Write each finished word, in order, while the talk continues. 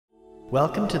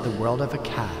Welcome to the world of a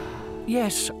cat.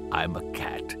 Yes, I'm a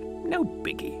cat. No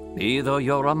biggie. Either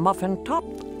you're a muffin top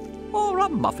or a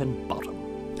muffin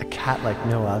bottom. A cat like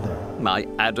no other. My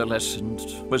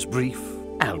adolescence was brief,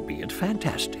 albeit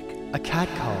fantastic. A cat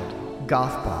called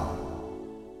Gothball.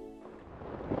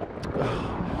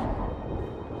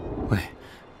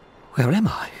 Where am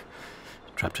I?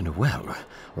 Trapped in a well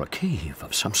or a cave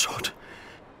of some sort.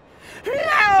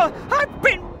 No! I've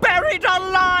been buried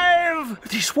alive!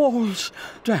 These walls!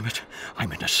 Damn it,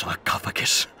 I'm in a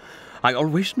sarcophagus. I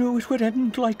always knew it would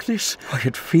end like this.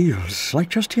 It feels like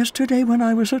just yesterday when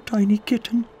I was a tiny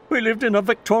kitten. We lived in a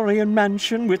Victorian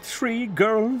mansion with 3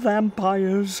 girl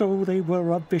vampires. Oh, they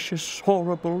were a vicious,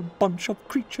 horrible bunch of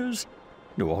creatures.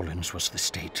 New Orleans was the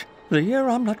state. The year,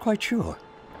 I'm not quite sure.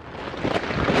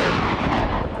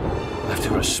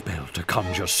 After a spell to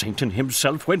conjure Satan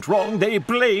himself went wrong, they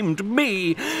blamed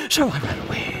me. So I ran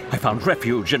away. I found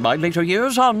refuge in my later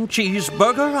years on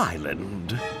Cheeseburger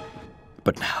Island.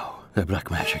 But now, the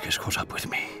black magic has caught up with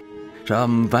me.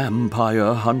 Some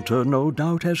vampire hunter no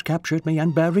doubt has captured me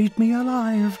and buried me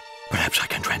alive. Perhaps I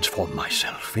can transform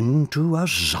myself into a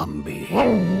zombie.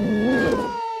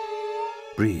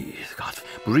 Breathe, Goth,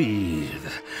 breathe.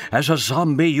 As a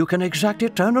zombie, you can exact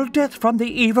eternal death from the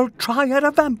evil triad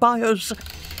of vampires.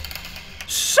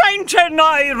 Satan,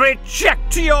 I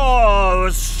reject your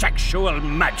sexual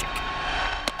magic.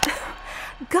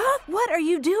 Goth, what are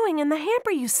you doing in the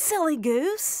hamper, you silly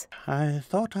goose? I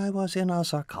thought I was in a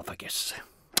sarcophagus.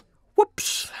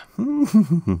 Whoops.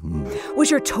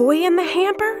 Was your toy in the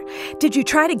hamper? Did you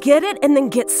try to get it and then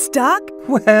get stuck?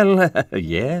 Well,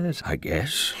 yes, I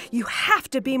guess. You have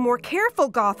to be more careful,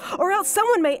 Goth, or else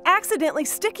someone may accidentally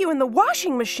stick you in the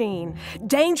washing machine.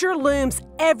 Danger looms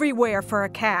everywhere for a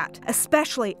cat,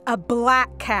 especially a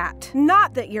black cat.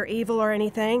 Not that you're evil or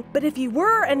anything, but if you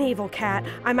were an evil cat,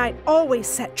 I might always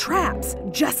set traps,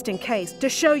 just in case, to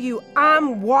show you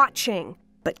I'm watching.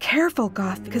 But careful,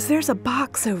 Goth, because there's a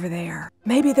box over there.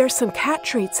 Maybe there's some cat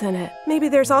treats in it. Maybe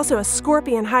there's also a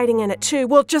scorpion hiding in it, too.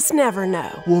 We'll just never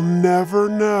know. We'll never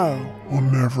know. We'll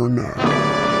never know.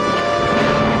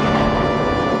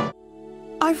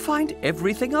 I find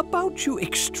everything about you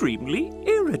extremely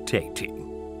irritating.